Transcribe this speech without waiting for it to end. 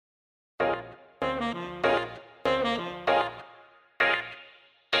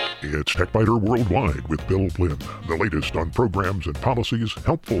It's TechBiter Worldwide with Bill Blinn. The latest on programs and policies,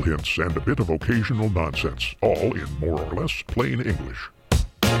 helpful hints, and a bit of occasional nonsense, all in more or less plain English.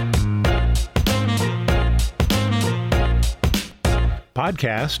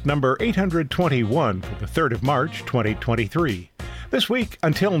 Podcast number 821 for the 3rd of March, 2023. This week,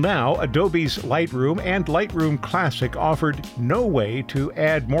 until now, Adobe's Lightroom and Lightroom Classic offered no way to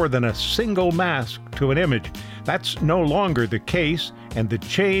add more than a single mask to an image. That's no longer the case, and the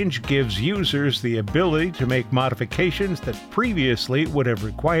change gives users the ability to make modifications that previously would have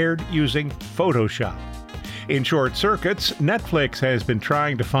required using Photoshop. In short circuits, Netflix has been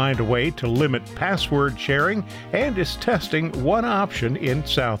trying to find a way to limit password sharing and is testing one option in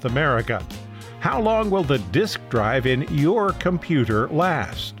South America. How long will the disk drive in your computer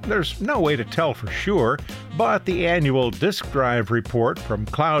last? There's no way to tell for sure, but the annual disk drive report from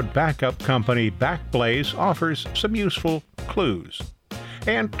cloud backup company Backblaze offers some useful clues.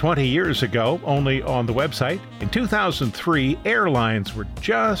 And 20 years ago, only on the website, in 2003, airlines were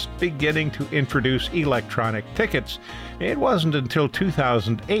just beginning to introduce electronic tickets. It wasn't until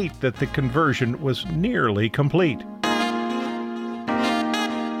 2008 that the conversion was nearly complete.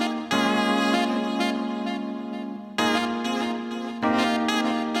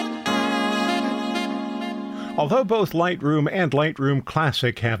 Although both Lightroom and Lightroom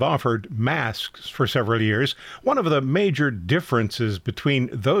Classic have offered masks for several years, one of the major differences between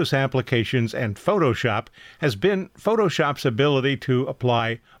those applications and Photoshop has been Photoshop's ability to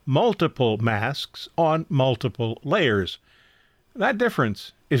apply multiple masks on multiple layers. That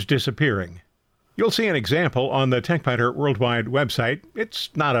difference is disappearing. You'll see an example on the TechBiter Worldwide website. It's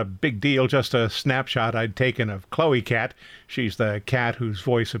not a big deal, just a snapshot I'd taken of Chloe Cat. She's the cat whose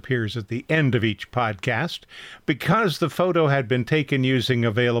voice appears at the end of each podcast. Because the photo had been taken using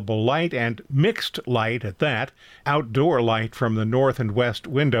available light and mixed light at that, outdoor light from the north and west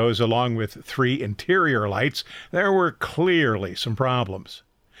windows along with 3 interior lights, there were clearly some problems.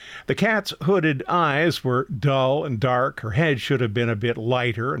 The cat's hooded eyes were dull and dark, her head should have been a bit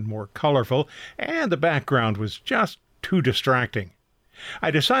lighter and more colorful, and the background was just too distracting. I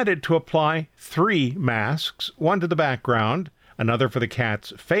decided to apply 3 masks, one to the background, another for the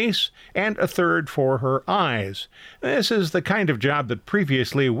cat's face, and a third for her eyes. This is the kind of job that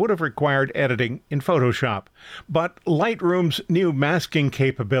previously would have required editing in Photoshop. But Lightroom's new masking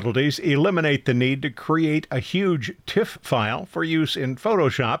capabilities eliminate the need to create a huge TIFF file for use in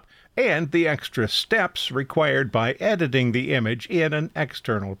Photoshop and the extra steps required by editing the image in an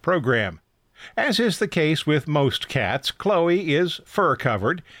external program. As is the case with most cats, Chloe is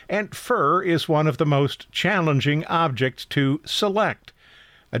fur-covered, and fur is one of the most challenging objects to select.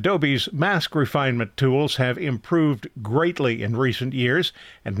 Adobe's mask refinement tools have improved greatly in recent years,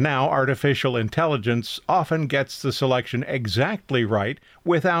 and now artificial intelligence often gets the selection exactly right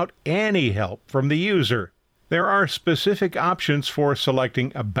without any help from the user. There are specific options for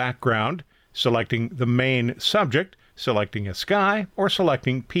selecting a background, selecting the main subject, selecting a sky, or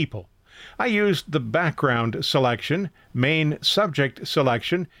selecting people. I used the background selection, main subject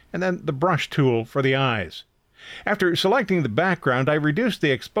selection, and then the brush tool for the eyes. After selecting the background, I reduced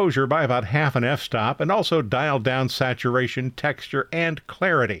the exposure by about half an f-stop and also dialed down saturation, texture, and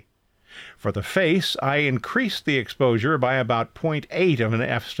clarity. For the face, I increased the exposure by about 0.8 of an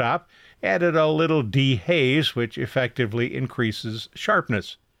f-stop, added a little dehaze, which effectively increases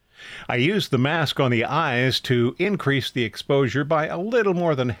sharpness. I used the mask on the eyes to increase the exposure by a little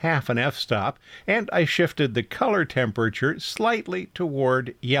more than half an f-stop, and I shifted the color temperature slightly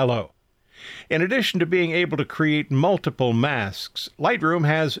toward yellow. In addition to being able to create multiple masks, Lightroom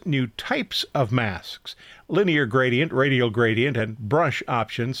has new types of masks. Linear gradient, radial gradient, and brush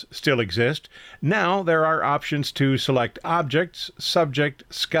options still exist. Now there are options to select objects, subject,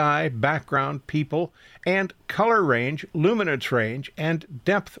 sky, background, people, and color range, luminance range, and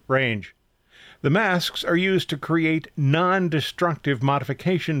depth range. The masks are used to create non-destructive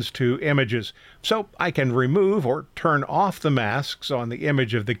modifications to images, so I can remove or turn off the masks on the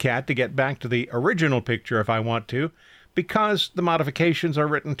image of the cat to get back to the original picture if I want to, because the modifications are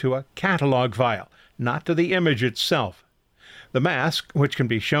written to a catalog file, not to the image itself. The mask, which can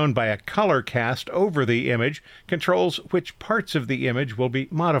be shown by a color cast over the image, controls which parts of the image will be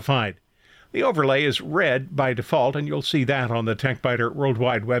modified. The overlay is red by default, and you'll see that on the TechBiter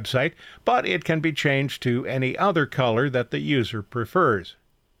Worldwide website, but it can be changed to any other color that the user prefers.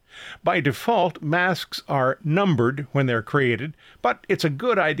 By default, masks are numbered when they're created, but it's a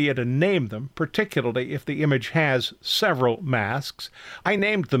good idea to name them, particularly if the image has several masks. I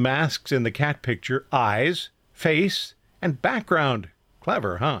named the masks in the cat picture Eyes, Face, and Background.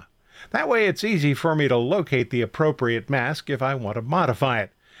 Clever, huh? That way it's easy for me to locate the appropriate mask if I want to modify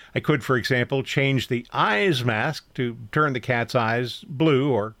it. I could, for example, change the eyes mask to turn the cat's eyes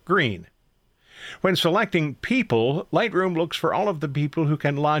blue or green. When selecting people, Lightroom looks for all of the people who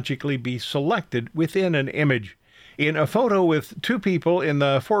can logically be selected within an image. In a photo with two people in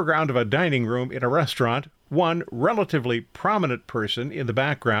the foreground of a dining room in a restaurant, one relatively prominent person in the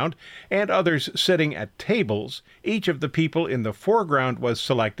background, and others sitting at tables, each of the people in the foreground was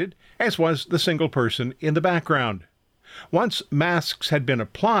selected, as was the single person in the background. Once masks had been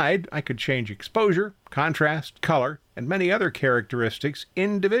applied, I could change exposure, contrast, color, and many other characteristics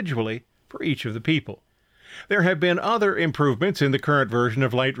individually for each of the people. There have been other improvements in the current version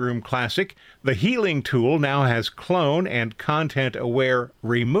of Lightroom Classic. The healing tool now has clone and content-aware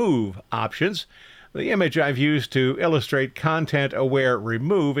remove options. The image I've used to illustrate content-aware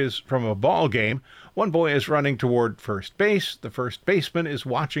remove is from a ball game. One boy is running toward first base, the first baseman is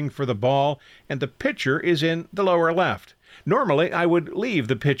watching for the ball, and the pitcher is in the lower left. Normally, I would leave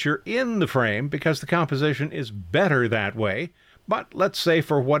the pitcher in the frame because the composition is better that way. But let's say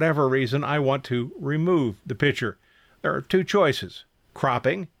for whatever reason I want to remove the pitcher. There are two choices,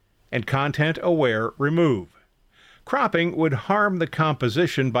 cropping and content-aware remove. Cropping would harm the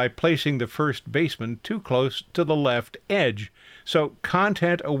composition by placing the first baseman too close to the left edge, so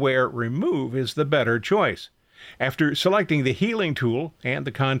content-aware remove is the better choice. After selecting the healing tool and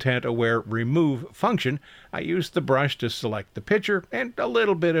the content-aware remove function, I used the brush to select the pitcher and a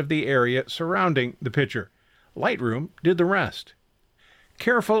little bit of the area surrounding the pitcher. Lightroom did the rest.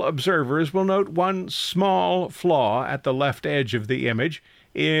 Careful observers will note one small flaw at the left edge of the image.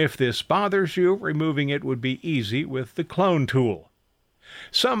 If this bothers you, removing it would be easy with the clone tool.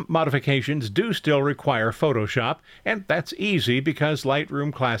 Some modifications do still require Photoshop, and that's easy because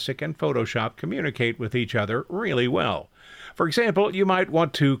Lightroom Classic and Photoshop communicate with each other really well. For example, you might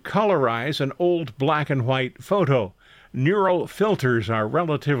want to colorize an old black and white photo. Neural filters are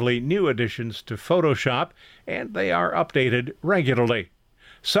relatively new additions to Photoshop, and they are updated regularly.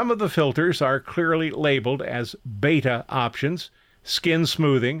 Some of the filters are clearly labeled as beta options: skin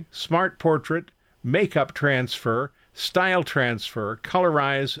smoothing, smart portrait, makeup transfer, style transfer,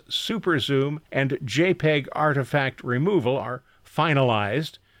 colorize, super zoom, and JPEG artifact removal are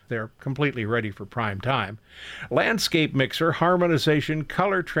finalized. They're completely ready for prime time. Landscape mixer, harmonization,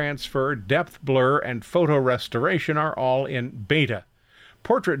 color transfer, depth blur, and photo restoration are all in beta.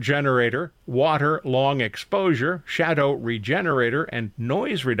 Portrait generator, water long exposure, shadow regenerator, and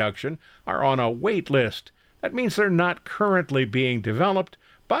noise reduction are on a wait list. That means they're not currently being developed,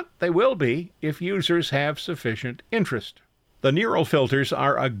 but they will be if users have sufficient interest. The neural filters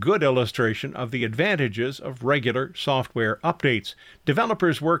are a good illustration of the advantages of regular software updates.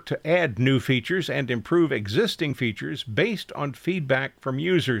 Developers work to add new features and improve existing features based on feedback from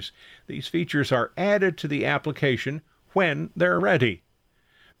users. These features are added to the application when they're ready.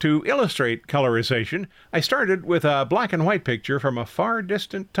 To illustrate colorization, I started with a black and white picture from a far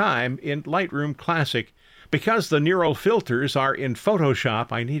distant time in Lightroom Classic. Because the neural filters are in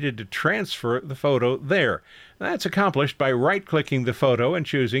Photoshop, I needed to transfer the photo there. That's accomplished by right-clicking the photo and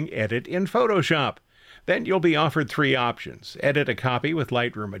choosing Edit in Photoshop. Then you'll be offered three options: edit a copy with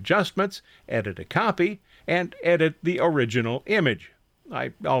Lightroom adjustments, edit a copy, and edit the original image.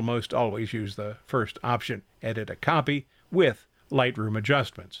 I almost always use the first option, edit a copy with Lightroom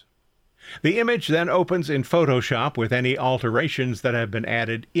adjustments. The image then opens in Photoshop with any alterations that have been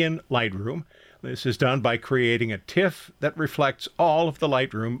added in Lightroom. This is done by creating a TIFF that reflects all of the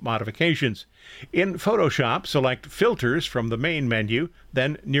Lightroom modifications. In Photoshop, select Filters from the main menu,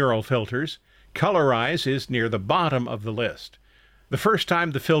 then Neural Filters. Colorize is near the bottom of the list. The first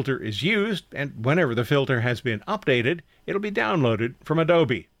time the filter is used, and whenever the filter has been updated, it'll be downloaded from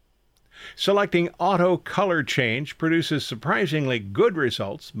Adobe. Selecting Auto Color Change produces surprisingly good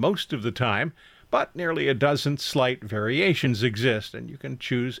results most of the time, but nearly a dozen slight variations exist, and you can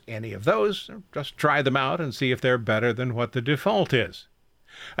choose any of those. Just try them out and see if they're better than what the default is.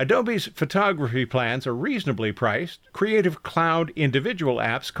 Adobe's photography plans are reasonably priced. Creative Cloud individual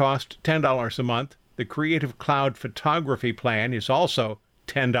apps cost $10 a month. The Creative Cloud Photography plan is also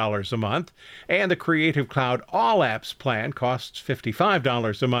 $10 a month, and the Creative Cloud All Apps plan costs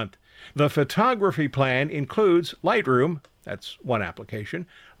 $55 a month. The photography plan includes Lightroom, that's one application,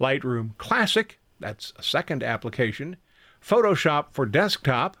 Lightroom Classic, that's a second application, Photoshop for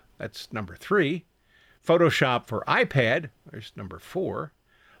Desktop, that's number 3, Photoshop for iPad, there's number 4,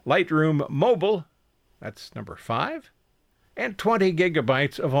 Lightroom Mobile, that's number 5, and 20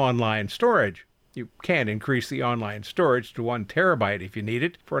 gigabytes of online storage. You can increase the online storage to 1 terabyte if you need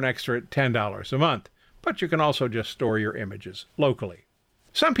it for an extra $10 a month, but you can also just store your images locally.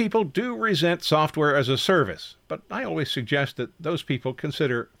 Some people do resent software as a service, but I always suggest that those people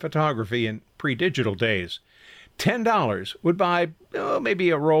consider photography in pre-digital days. $10 would buy maybe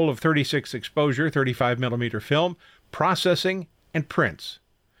a roll of 36 exposure, 35mm film, processing, and prints.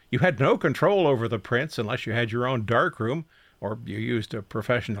 You had no control over the prints unless you had your own darkroom, or you used a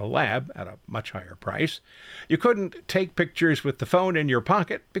professional lab at a much higher price. You couldn't take pictures with the phone in your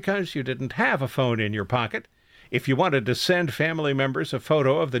pocket because you didn't have a phone in your pocket. If you wanted to send family members a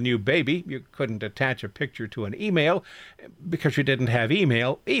photo of the new baby, you couldn't attach a picture to an email because you didn't have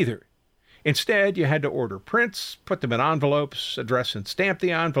email either. Instead, you had to order prints, put them in envelopes, address and stamp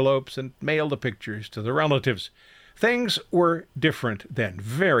the envelopes, and mail the pictures to the relatives. Things were different then,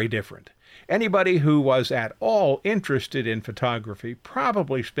 very different. Anybody who was at all interested in photography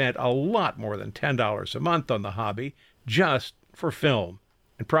probably spent a lot more than $10 a month on the hobby just for film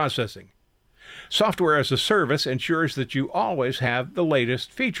and processing. Software as a service ensures that you always have the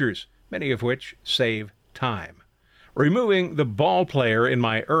latest features, many of which save time. Removing the ball player in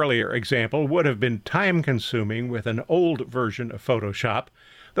my earlier example would have been time-consuming with an old version of Photoshop.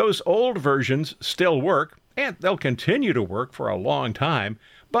 Those old versions still work, and they'll continue to work for a long time,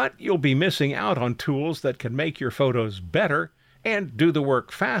 but you'll be missing out on tools that can make your photos better and do the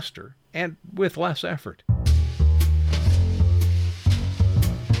work faster and with less effort.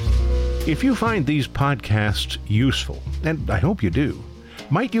 If you find these podcasts useful, and I hope you do,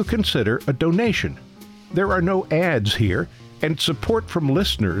 might you consider a donation? There are no ads here, and support from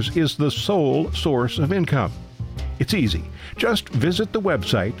listeners is the sole source of income. It's easy. Just visit the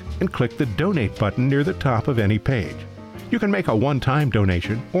website and click the donate button near the top of any page. You can make a one-time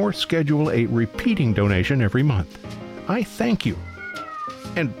donation or schedule a repeating donation every month. I thank you.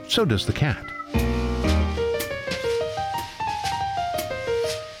 And so does the cat.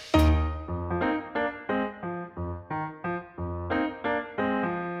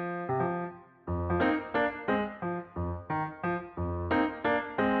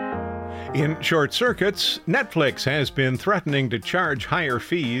 In short circuits, Netflix has been threatening to charge higher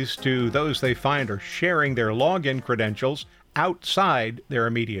fees to those they find are sharing their login credentials outside their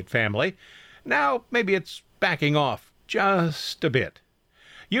immediate family. Now, maybe it's backing off just a bit.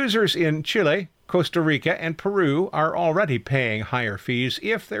 Users in Chile, Costa Rica, and Peru are already paying higher fees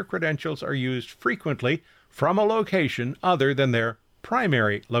if their credentials are used frequently from a location other than their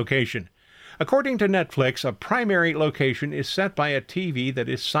primary location. According to Netflix, a primary location is set by a TV that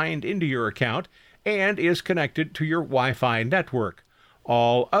is signed into your account and is connected to your Wi-Fi network.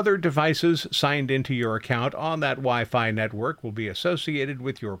 All other devices signed into your account on that Wi-Fi network will be associated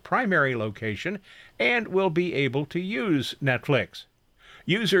with your primary location and will be able to use Netflix.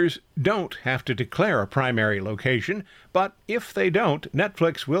 Users don't have to declare a primary location, but if they don't,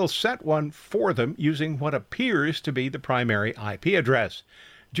 Netflix will set one for them using what appears to be the primary IP address.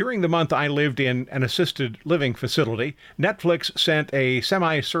 During the month I lived in an assisted living facility, Netflix sent a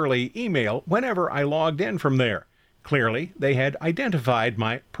semi-surly email whenever I logged in from there. Clearly, they had identified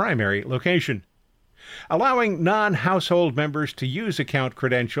my primary location. Allowing non-household members to use account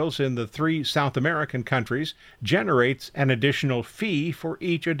credentials in the 3 South American countries generates an additional fee for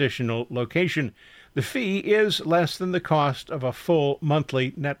each additional location. The fee is less than the cost of a full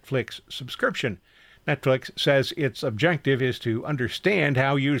monthly Netflix subscription. Netflix says its objective is to understand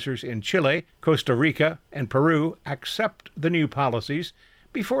how users in Chile, Costa Rica, and Peru accept the new policies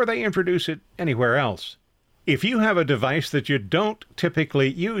before they introduce it anywhere else. If you have a device that you don't typically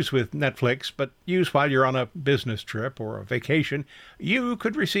use with Netflix, but use while you're on a business trip or a vacation, you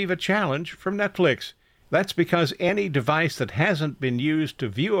could receive a challenge from Netflix. That's because any device that hasn't been used to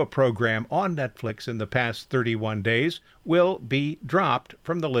view a program on Netflix in the past 31 days will be dropped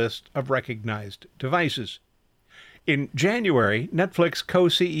from the list of recognized devices. In January, Netflix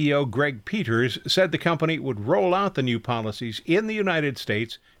co-CEO Greg Peters said the company would roll out the new policies in the United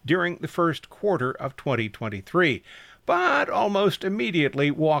States during the first quarter of 2023, but almost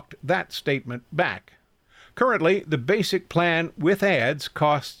immediately walked that statement back. Currently, the basic plan with ads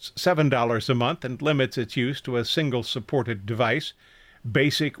costs $7 a month and limits its use to a single supported device.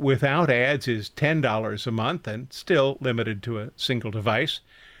 Basic without ads is $10 a month and still limited to a single device.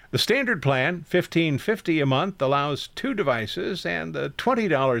 The standard plan, $15.50 a month, allows 2 devices, and the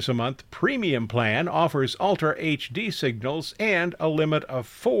 $20 a month premium plan offers Ultra HD signals and a limit of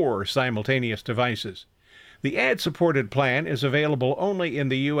 4 simultaneous devices. The ad-supported plan is available only in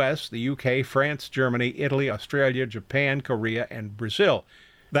the U.S., the U.K., France, Germany, Italy, Australia, Japan, Korea, and Brazil.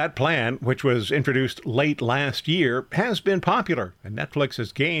 That plan, which was introduced late last year, has been popular, and Netflix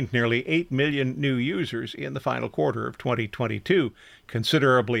has gained nearly 8 million new users in the final quarter of 2022,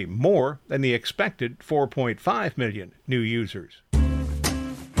 considerably more than the expected 4.5 million new users.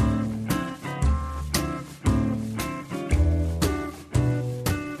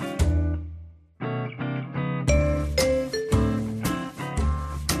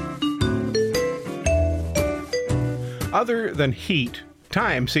 Other than heat,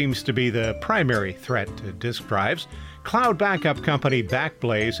 time seems to be the primary threat to disk drives. Cloud backup company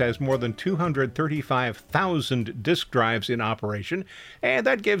Backblaze has more than 235,000 disk drives in operation, and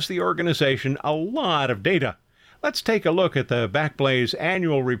that gives the organization a lot of data. Let's take a look at the Backblaze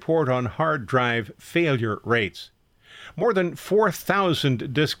annual report on hard drive failure rates. More than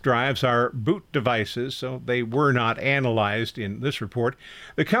 4,000 disk drives are boot devices, so they were not analyzed in this report.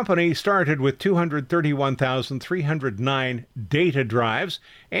 The company started with 231,309 data drives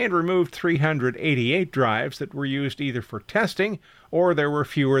and removed 388 drives that were used either for testing or there were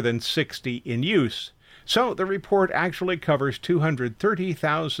fewer than 60 in use. So the report actually covers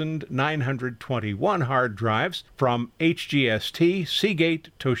 230,921 hard drives from HGST, Seagate,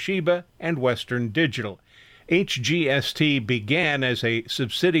 Toshiba, and Western Digital. HGST began as a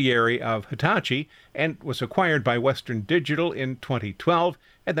subsidiary of Hitachi and was acquired by Western Digital in 2012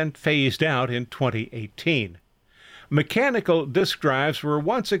 and then phased out in 2018. Mechanical disk drives were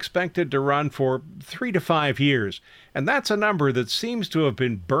once expected to run for 3 to 5 years, and that's a number that seems to have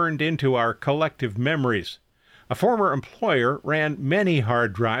been burned into our collective memories. A former employer ran many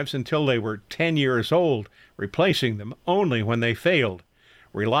hard drives until they were 10 years old, replacing them only when they failed.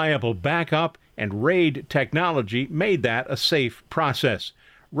 Reliable backup and RAID technology made that a safe process.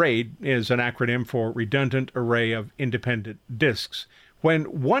 RAID is an acronym for Redundant Array of Independent Disks. When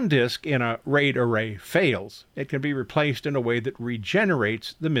one disk in a RAID array fails, it can be replaced in a way that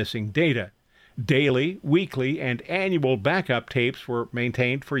regenerates the missing data. Daily, weekly, and annual backup tapes were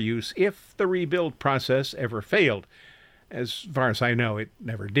maintained for use if the rebuild process ever failed. As far as I know, it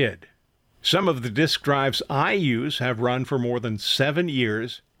never did. Some of the disk drives I use have run for more than 7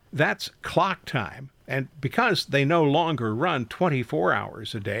 years. That's clock time, and because they no longer run 24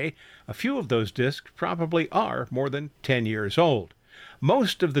 hours a day, a few of those disks probably are more than 10 years old.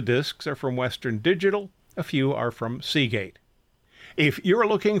 Most of the disks are from Western Digital, a few are from Seagate. If you're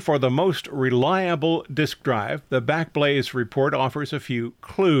looking for the most reliable disk drive, the Backblaze report offers a few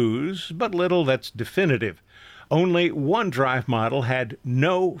clues, but little that's definitive. Only one drive model had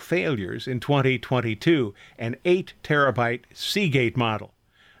no failures in 2022, an 8-terabyte Seagate model.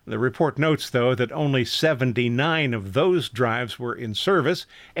 The report notes, though, that only 79 of those drives were in service,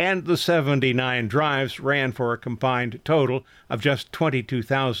 and the 79 drives ran for a combined total of just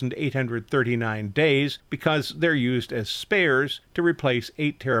 22,839 days because they're used as spares to replace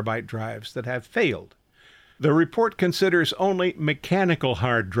 8-terabyte drives that have failed. The report considers only mechanical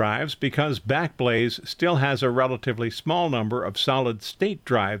hard drives because Backblaze still has a relatively small number of solid-state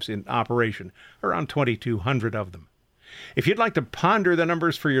drives in operation, around 2,200 of them. If you'd like to ponder the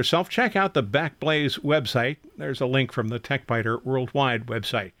numbers for yourself, check out the Backblaze website. There's a link from the TechBiter Worldwide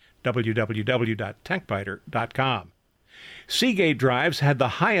website, www.techbiter.com. Seagate drives had the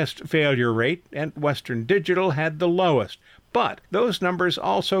highest failure rate, and Western Digital had the lowest. But those numbers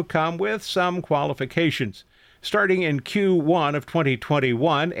also come with some qualifications. Starting in Q1 of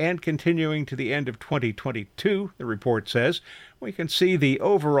 2021 and continuing to the end of 2022, the report says, we can see the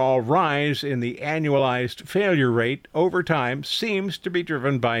overall rise in the annualized failure rate over time seems to be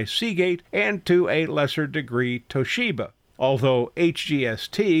driven by Seagate and to a lesser degree Toshiba, although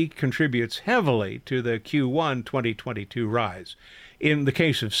HGST contributes heavily to the Q1 2022 rise. In the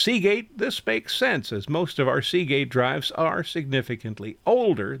case of Seagate, this makes sense as most of our Seagate drives are significantly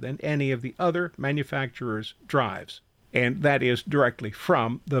older than any of the other manufacturers' drives, and that is directly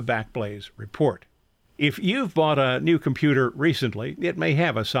from the Backblaze report. If you've bought a new computer recently, it may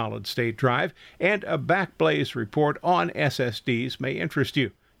have a solid-state drive, and a Backblaze report on SSDs may interest you.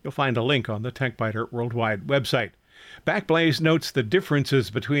 You'll find a link on the TechBiter Worldwide website. Backblaze notes the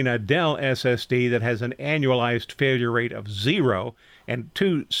differences between a Dell SSD that has an annualized failure rate of 0 and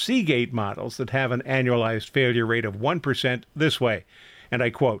two Seagate models that have an annualized failure rate of 1% this way, and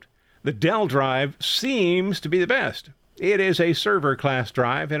I quote, "The Dell drive seems to be the best. It is a server-class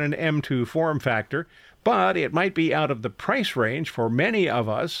drive in an M2 form factor, but it might be out of the price range for many of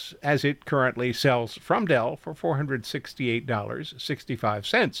us as it currently sells from Dell for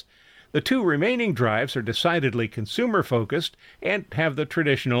 $468.65. The two remaining drives are decidedly consumer-focused and have the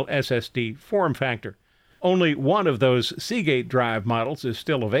traditional SSD form factor. Only one of those Seagate drive models is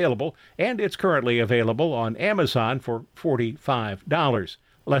still available, and it's currently available on Amazon for $45,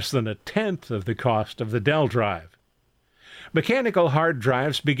 less than a tenth of the cost of the Dell drive." Mechanical hard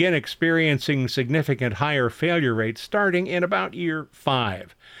drives begin experiencing significant higher failure rates starting in about year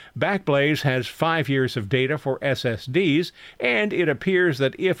 5. Backblaze has 5 years of data for SSDs, and it appears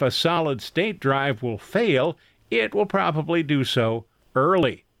that if a solid-state drive will fail, it will probably do so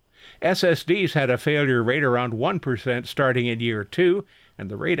early. SSDs had a failure rate around 1% starting in year 2, and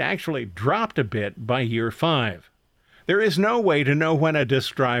the rate actually dropped a bit by year 5. There is no way to know when a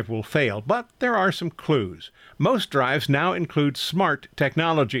disk drive will fail, but there are some clues. Most drives now include SMART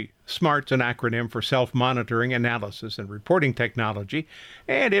technology. SMART's an acronym for Self-Monitoring, Analysis, and Reporting Technology,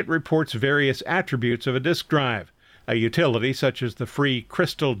 and it reports various attributes of a disk drive. A utility such as the free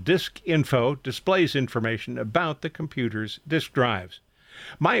Crystal Disk Info displays information about the computer's disk drives.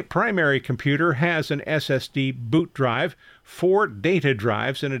 My primary computer has an SSD boot drive, 4 data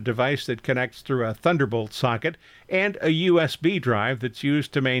drives in a device that connects through a Thunderbolt socket, and a USB drive that's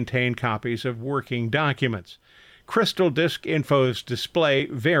used to maintain copies of working documents. Crystal Disk Info's display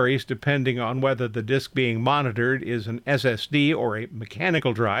varies depending on whether the disk being monitored is an SSD or a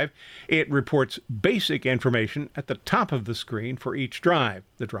mechanical drive. It reports basic information at the top of the screen for each drive,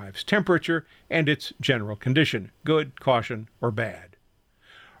 the drive's temperature and its general condition, good, caution, or bad.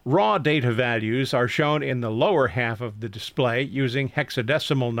 Raw data values are shown in the lower half of the display using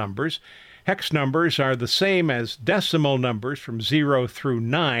hexadecimal numbers. Hex numbers are the same as decimal numbers from 0 through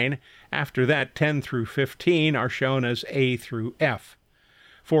 9. After that, 10 through 15 are shown as A through F.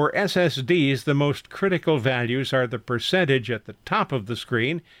 For SSDs, the most critical values are the percentage at the top of the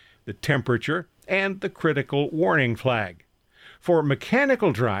screen, the temperature, and the critical warning flag. For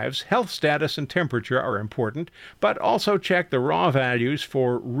mechanical drives, health status and temperature are important, but also check the raw values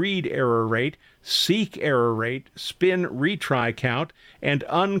for read error rate, seek error rate, spin retry count, and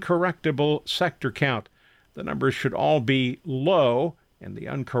uncorrectable sector count. The numbers should all be low, and the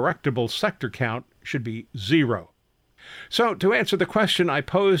uncorrectable sector count should be 0. So, to answer the question I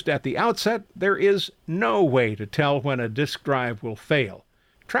posed at the outset, there is no way to tell when a disk drive will fail.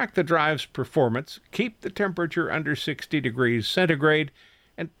 Track the drive's performance, keep the temperature under 60 degrees centigrade,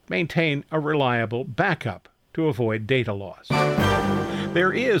 and maintain a reliable backup to avoid data loss.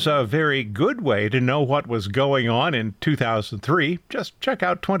 There is a very good way to know what was going on in 2003. Just check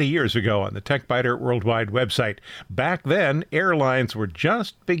out 20 years ago on the TechBiter Worldwide website. Back then, airlines were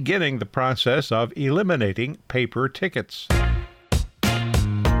just beginning the process of eliminating paper tickets.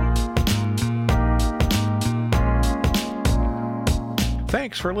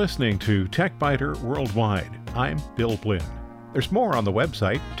 Thanks for listening to TechBiter Worldwide. I'm Bill Blinn. There's more on the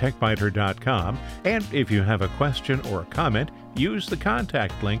website, techbiter.com, and if you have a question or a comment, use the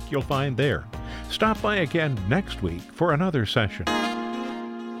contact link you'll find there. Stop by again next week for another session.